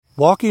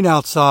Walking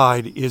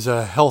outside is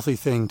a healthy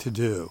thing to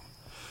do,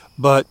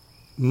 but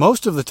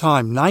most of the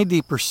time,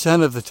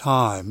 90% of the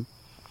time,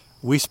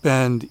 we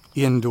spend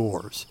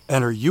indoors.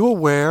 And are you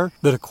aware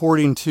that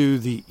according to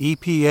the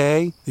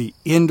EPA, the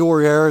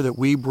indoor air that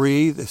we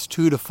breathe is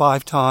 2 to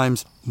 5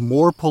 times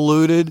more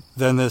polluted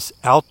than this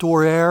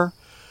outdoor air?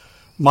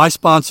 My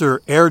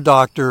sponsor, Air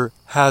Doctor,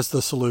 has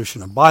the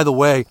solution. And by the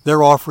way,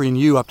 they're offering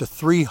you up to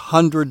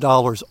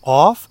 $300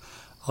 off.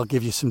 I'll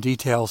give you some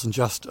details in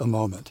just a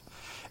moment.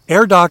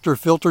 Air Doctor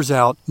filters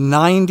out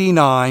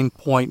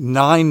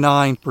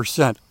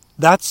 99.99%.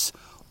 That's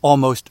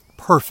almost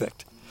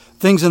perfect.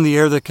 Things in the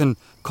air that can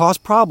cause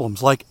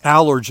problems like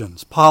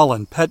allergens,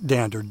 pollen, pet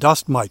dander,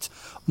 dust mites,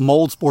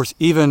 mold spores,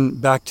 even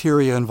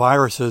bacteria and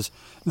viruses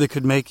that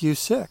could make you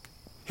sick.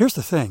 Here's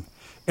the thing.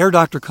 Air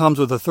Doctor comes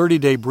with a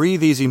 30-day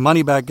breathe easy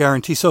money-back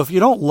guarantee, so if you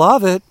don't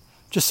love it,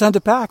 just send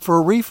it back for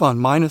a refund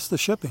minus the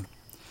shipping.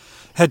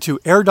 Head to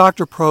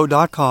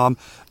airdoctorpro.com,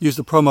 use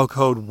the promo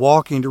code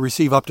WALKING to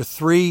receive up to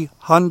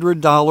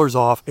 $300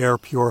 off air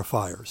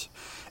purifiers.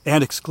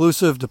 And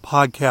exclusive to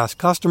podcast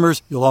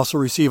customers, you'll also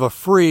receive a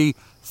free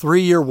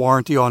 3-year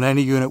warranty on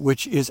any unit,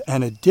 which is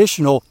an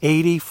additional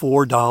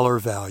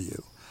 $84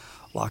 value.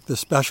 Lock this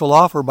special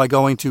offer by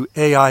going to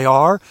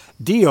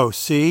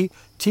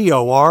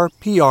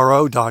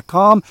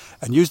AIRDOCTORPRO.com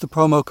and use the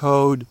promo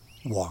code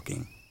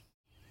WALKING.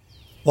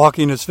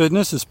 Walking is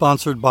Fitness is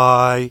sponsored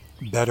by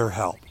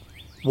BetterHelp.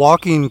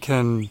 Walking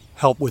can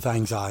help with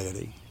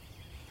anxiety.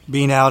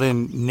 Being out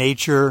in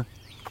nature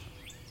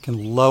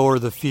can lower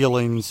the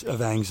feelings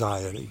of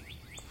anxiety.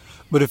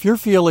 But if you're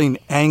feeling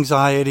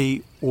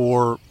anxiety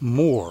or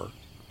more,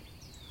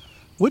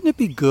 wouldn't it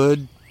be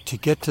good to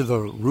get to the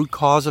root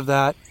cause of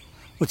that?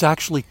 What's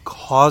actually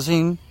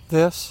causing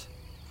this?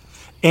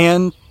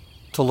 And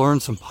to learn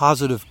some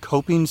positive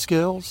coping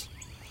skills?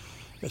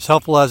 As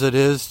helpful as it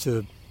is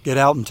to get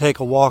out and take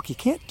a walk, you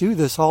can't do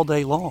this all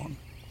day long.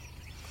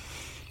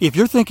 If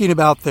you're thinking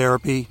about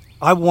therapy,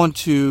 I want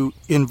to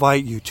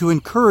invite you, to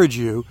encourage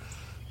you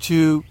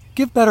to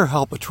give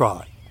BetterHelp a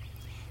try.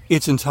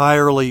 It's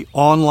entirely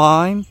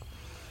online,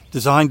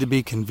 designed to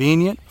be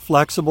convenient,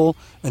 flexible,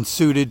 and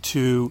suited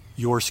to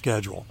your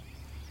schedule.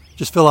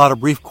 Just fill out a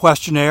brief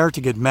questionnaire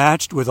to get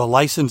matched with a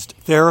licensed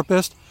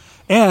therapist,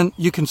 and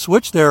you can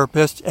switch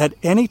therapists at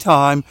any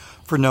time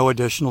for no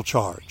additional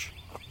charge.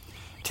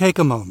 Take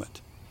a moment.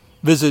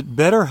 Visit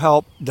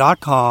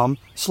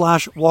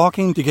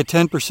betterhelp.com/walking to get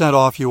 10%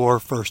 off your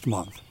first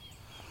month.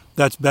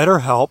 That's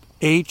BetterHelp,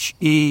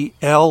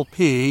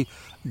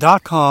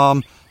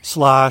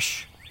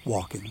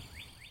 HELP.com/walking.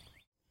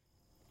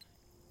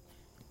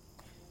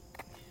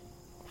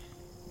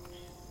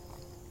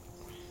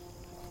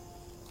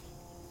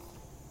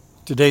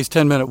 Today's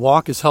 10-minute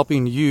walk is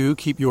helping you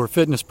keep your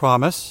fitness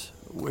promise,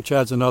 which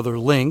adds another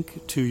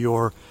link to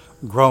your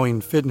growing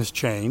fitness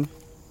chain.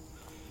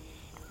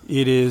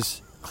 It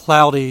is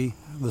cloudy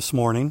this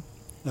morning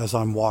as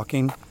I'm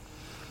walking.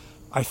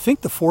 I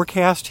think the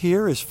forecast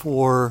here is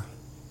for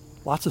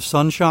lots of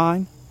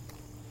sunshine.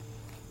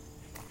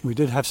 We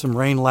did have some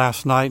rain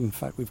last night. In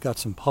fact, we've got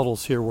some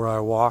puddles here where I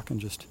walk and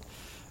just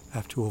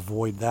have to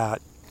avoid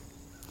that.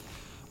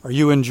 Are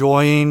you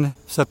enjoying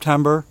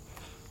September?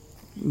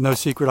 No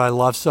secret, I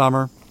love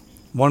summer.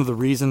 One of the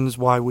reasons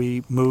why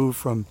we moved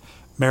from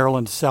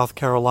Maryland to South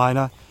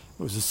Carolina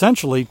was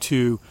essentially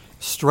to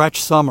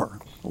stretch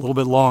summer a little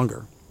bit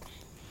longer.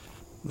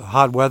 The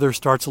hot weather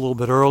starts a little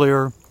bit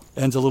earlier,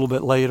 ends a little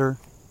bit later.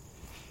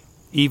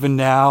 Even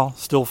now,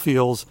 still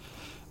feels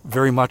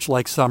very much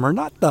like summer.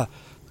 Not the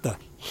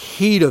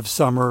heat of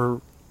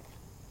summer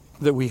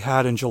that we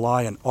had in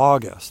July and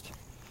August,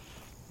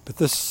 but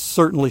this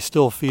certainly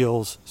still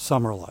feels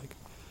summer-like.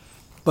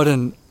 But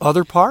in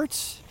other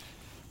parts,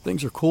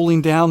 things are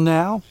cooling down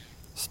now,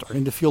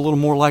 starting to feel a little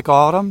more like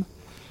autumn.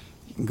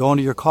 You can go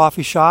into your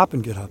coffee shop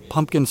and get a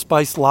pumpkin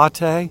spice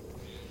latte.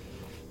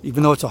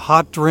 Even though it's a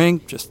hot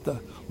drink, just the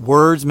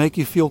words make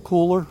you feel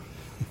cooler.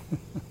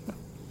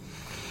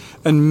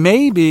 And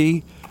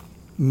maybe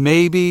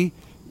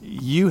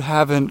you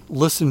haven't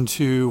listened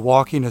to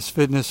Walking is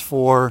Fitness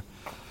for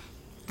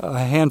a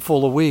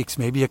handful of weeks,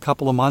 maybe a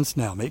couple of months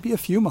now, maybe a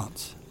few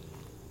months.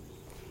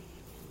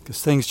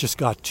 Because things just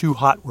got too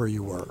hot where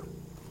you were.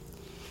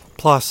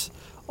 Plus,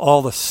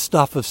 all the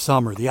stuff of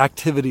summer, the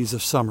activities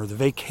of summer, the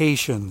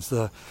vacations,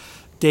 the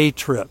day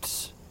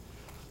trips,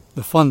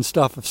 the fun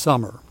stuff of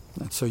summer.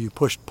 And so you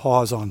pushed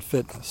pause on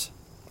fitness.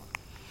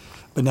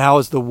 But now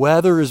as the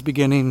weather is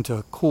beginning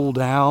to cool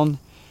down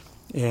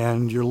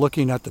and you're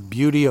looking at the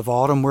beauty of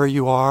autumn where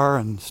you are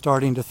and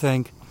starting to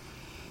think,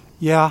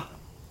 yeah,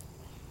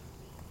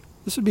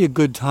 this would be a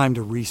good time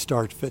to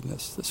restart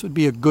fitness. This would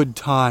be a good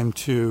time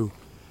to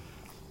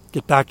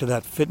get back to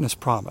that fitness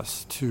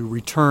promise, to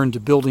return to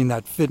building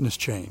that fitness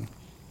chain.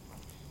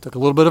 Took a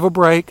little bit of a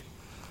break,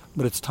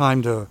 but it's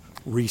time to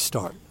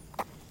restart.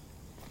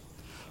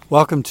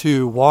 Welcome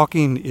to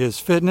Walking is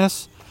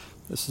Fitness.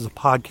 This is a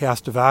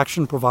podcast of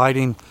action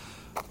providing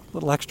a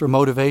little extra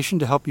motivation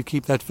to help you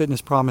keep that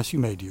fitness promise you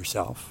made to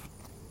yourself.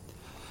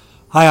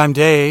 Hi, I'm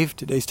Dave.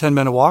 Today's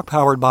 10-minute walk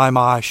powered by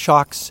my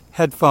Shokz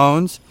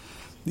headphones.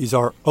 These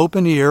are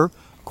open-ear,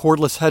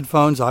 cordless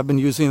headphones. I've been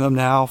using them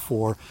now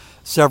for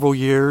several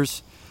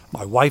years.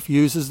 My wife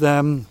uses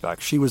them. In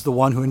fact, she was the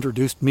one who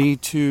introduced me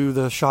to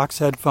the Shokz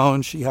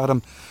headphones. She had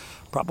them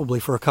probably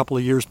for a couple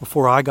of years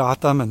before I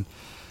got them, and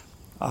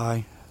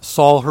I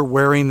saw her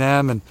wearing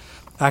them and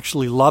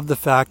actually loved the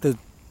fact that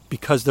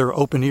because they're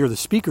open ear, the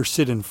speakers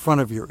sit in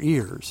front of your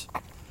ears.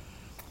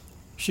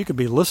 She could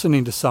be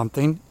listening to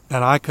something,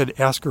 and I could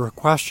ask her a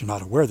question,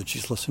 not aware that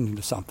she's listening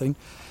to something,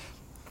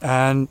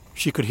 and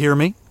she could hear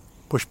me,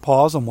 push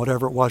pause on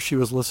whatever it was she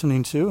was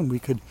listening to, and we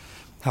could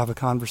have a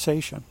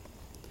conversation.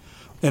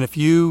 And if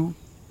you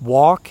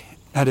walk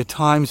and at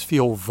times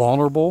feel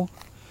vulnerable,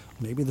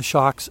 maybe the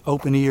Shokz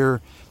open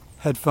ear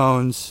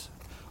headphones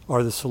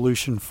are the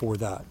solution for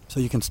that. So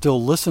you can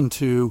still listen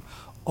to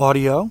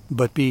audio,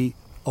 but be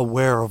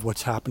aware of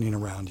what's happening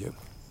around you.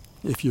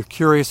 If you're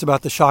curious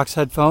about the Shokz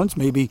headphones,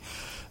 maybe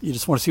you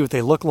just want to see what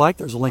they look like,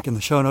 there's a link in the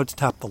show notes.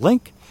 Tap the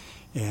link,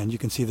 and you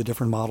can see the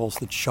different models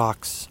that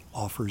Shokz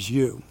offers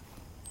you.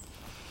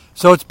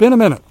 So it's been a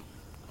minute.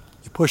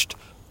 You pushed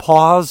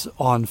pause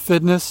on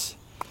fitness.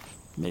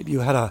 Maybe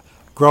you had a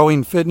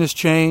growing fitness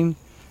chain.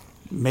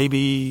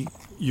 Maybe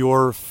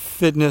your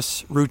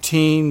fitness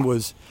routine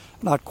was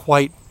not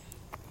quite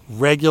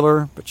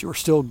regular, but you were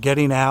still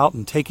getting out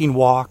and taking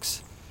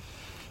walks.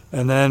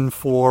 And then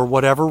for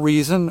whatever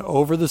reason,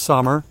 over the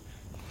summer,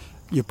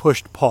 you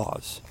pushed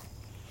pause.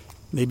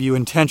 Maybe you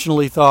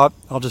intentionally thought,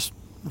 I'll just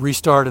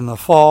restart in the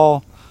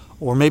fall,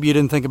 or maybe you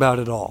didn't think about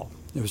it at all.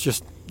 It was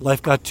just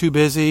life got too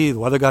busy, the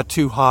weather got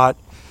too hot,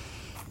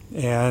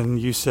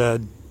 and you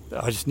said,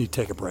 I just need to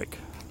take a break.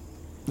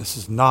 This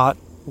is not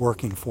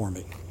working for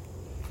me.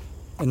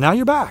 And now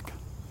you're back.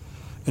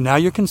 And now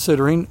you're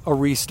considering a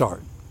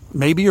restart.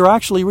 Maybe you're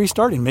actually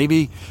restarting.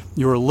 Maybe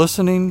you're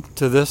listening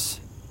to this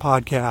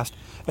podcast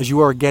as you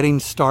are getting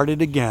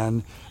started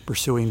again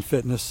pursuing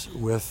fitness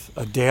with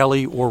a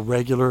daily or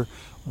regular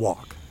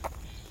walk.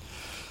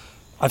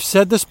 I've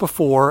said this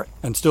before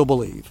and still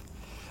believe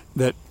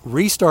that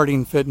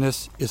restarting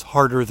fitness is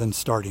harder than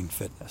starting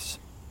fitness.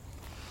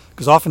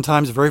 Because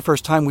oftentimes the very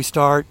first time we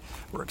start,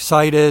 we're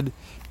excited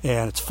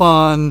and it's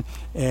fun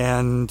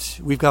and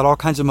we've got all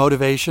kinds of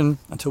motivation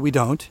until we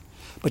don't.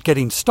 But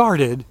getting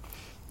started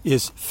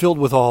is filled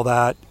with all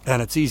that,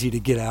 and it's easy to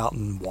get out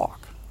and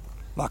walk.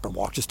 I'm not going to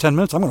walk just 10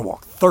 minutes. I'm going to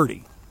walk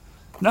 30.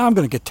 Now I'm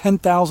going to get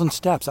 10,000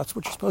 steps. That's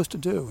what you're supposed to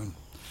do. And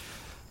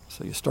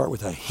so you start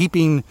with a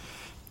heaping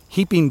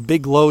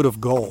big load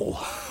of goal.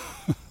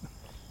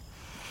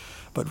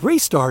 But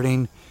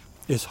restarting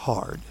is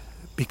hard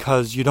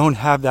because you don't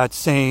have that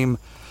same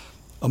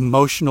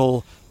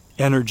emotional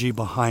energy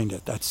behind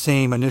it, that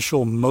same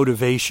initial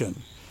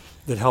motivation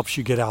that helps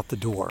you get out the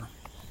door.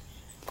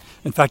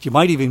 In fact, you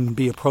might even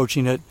be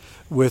approaching it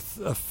with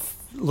a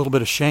little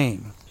bit of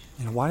shame.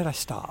 Why did I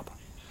stop?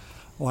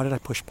 Why did I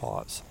push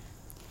pause?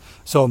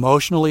 So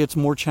emotionally, it's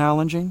more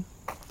challenging.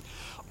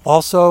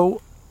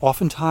 Also,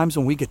 oftentimes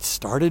when we get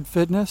started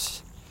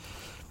fitness,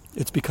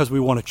 it's because we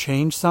want to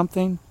change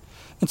something.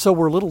 And so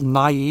we're a little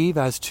naive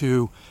as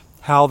to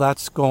how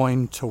that's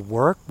going to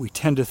work. We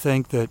tend to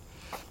think that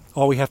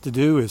all we have to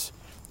do is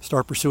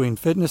start pursuing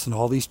fitness and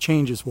all these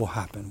changes will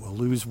happen. We'll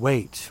lose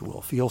weight,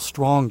 we'll feel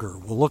stronger,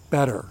 we'll look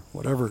better,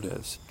 whatever it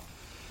is.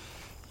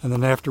 And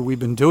then after we've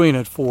been doing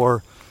it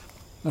for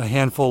a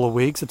handful of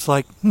weeks, it's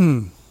like,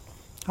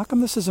 how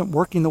come this isn't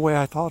working the way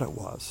I thought it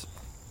was?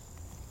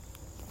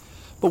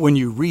 But when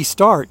you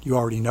restart, you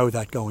already know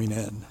that going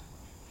in.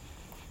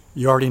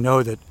 You already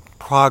know that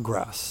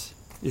progress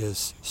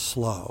is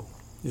slow,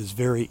 is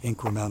very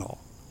incremental.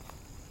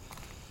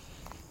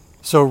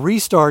 So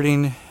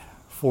restarting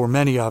for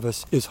many of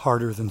us is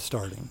harder than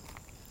starting.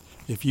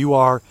 If you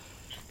are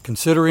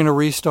considering a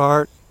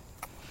restart,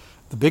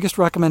 the biggest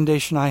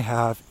recommendation I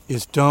have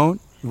is don't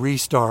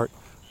restart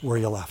where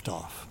you left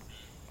off.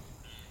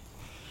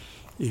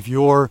 If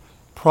your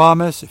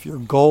promise, if your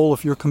goal,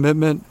 if your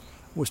commitment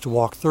was to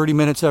walk 30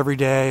 minutes every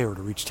day or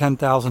to reach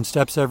 10,000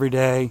 steps every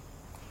day,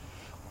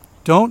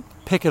 don't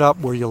pick it up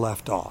where you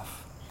left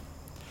off,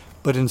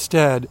 but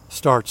instead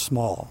start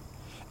small,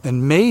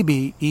 and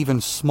maybe even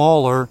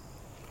smaller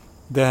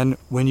than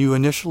when you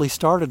initially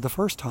started the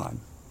first time.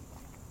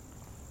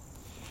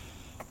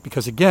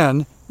 Because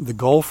again, the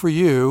goal for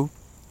you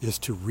is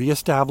to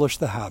reestablish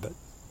the habit,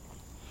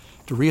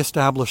 to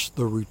reestablish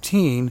the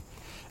routine,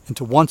 and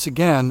to once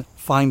again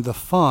find the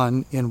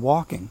fun in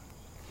walking.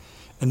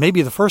 And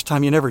maybe the first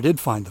time you never did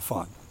find the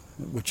fun,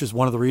 which is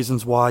one of the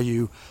reasons why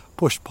you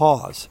pushed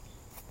pause.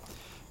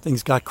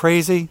 Things got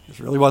crazy, it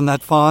really wasn't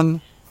that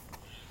fun,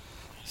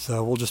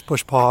 so we'll just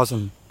push pause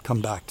and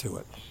come back to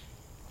it.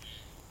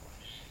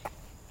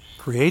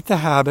 Create the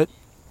habit,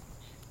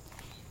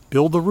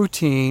 build the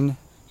routine,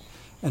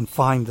 and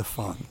find the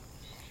fun.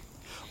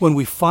 When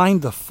we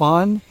find the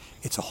fun,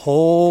 it's a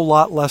whole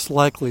lot less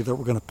likely that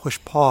we're going to push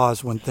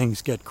pause when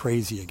things get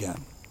crazy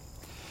again.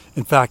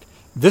 In fact,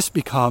 this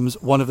becomes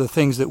one of the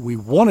things that we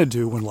want to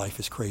do when life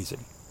is crazy,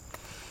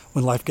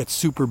 when life gets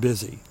super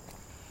busy,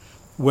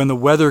 when the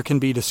weather can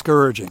be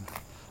discouraging.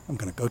 I'm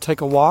going to go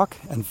take a walk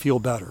and feel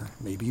better.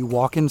 Maybe you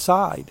walk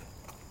inside.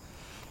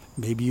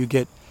 Maybe you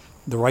get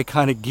the right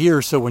kind of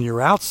gear so when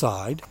you're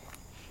outside,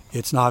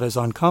 it's not as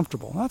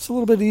uncomfortable. That's a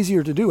little bit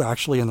easier to do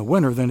actually in the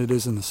winter than it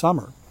is in the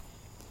summer,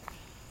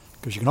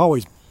 because you can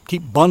always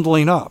keep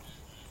bundling up.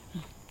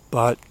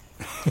 But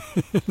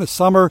in the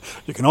summer,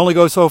 you can only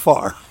go so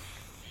far.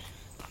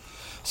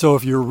 So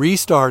if you're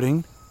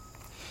restarting,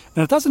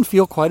 and it doesn't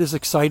feel quite as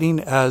exciting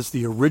as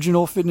the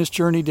original fitness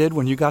journey did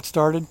when you got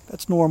started,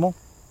 that's normal.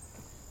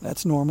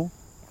 That's normal.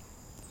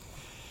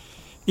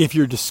 If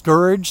you're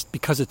discouraged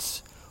because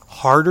it's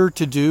harder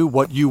to do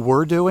what you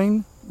were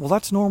doing, well,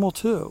 that's normal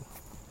too.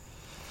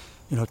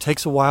 It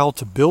takes a while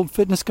to build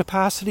fitness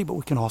capacity, but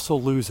we can also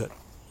lose it.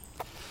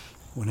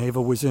 When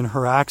Ava was in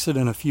her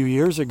accident a few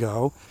years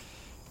ago,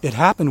 it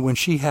happened when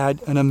she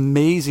had an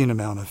amazing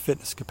amount of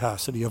fitness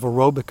capacity, of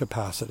aerobic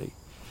capacity.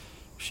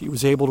 She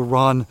was able to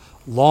run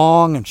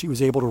long and she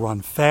was able to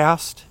run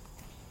fast.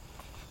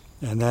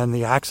 And then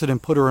the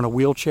accident put her in a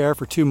wheelchair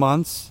for 2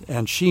 months,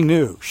 and she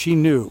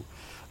knew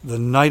the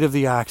night of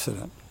the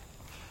accident.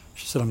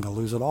 She said, I'm going to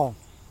lose it all.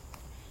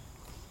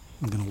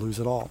 I'm going to lose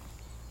it all.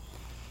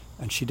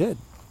 And she did.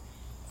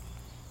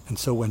 And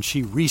so when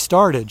she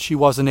restarted, she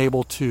wasn't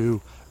able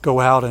to go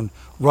out and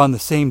run the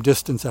same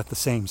distance at the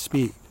same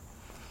speed.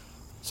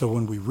 So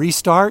when we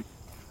restart,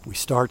 we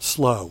start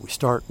slow. We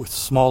start with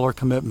smaller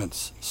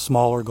commitments,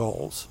 smaller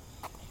goals.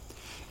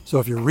 So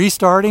if you're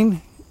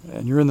restarting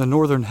and you're in the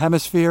northern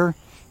hemisphere,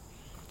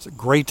 it's a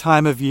great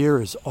time of year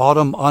as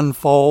autumn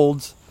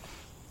unfolds,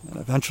 and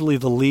eventually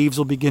the leaves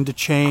will begin to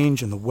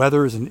change and the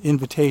weather is an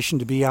invitation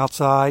to be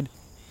outside.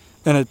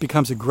 And it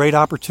becomes a great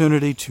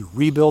opportunity to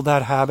rebuild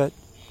that habit,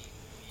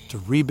 to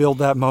rebuild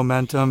that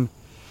momentum,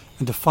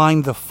 and to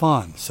find the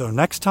fun. So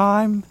next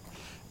time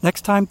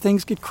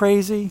things get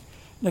crazy,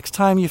 next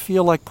time you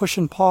feel like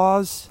pushing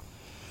pause,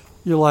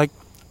 you're like,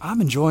 I'm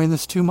enjoying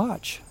this too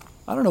much.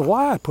 I don't know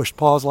why I pushed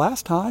pause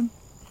last time.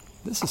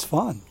 This is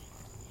fun.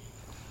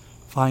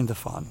 Find the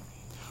fun.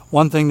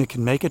 One thing that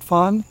can make it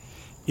fun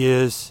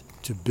is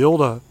to build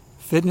a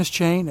fitness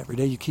chain. Every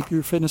day you keep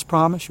your fitness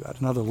promise. You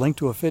add another link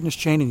to a fitness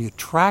chain and you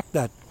track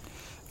that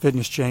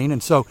fitness chain.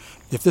 And so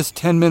if this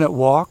 10-minute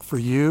walk for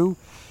you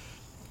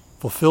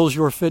fulfills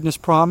your fitness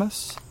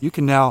promise, you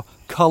can now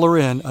color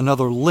in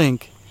another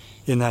link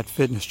in that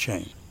fitness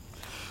chain.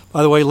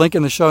 By the way, link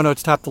in the show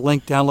notes. Tap the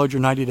link, download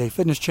your 90-day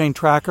fitness chain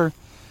tracker,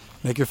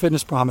 make your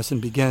fitness promise,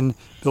 and begin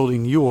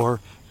building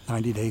your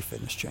 90-day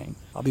fitness chain.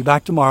 I'll be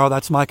back tomorrow.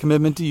 That's my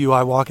commitment to you.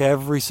 I walk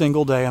every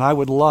single day, and I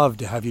would love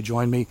to have you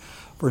join me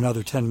for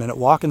another 10-minute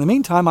walk. In the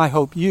meantime, I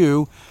hope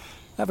you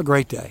have a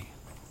great day.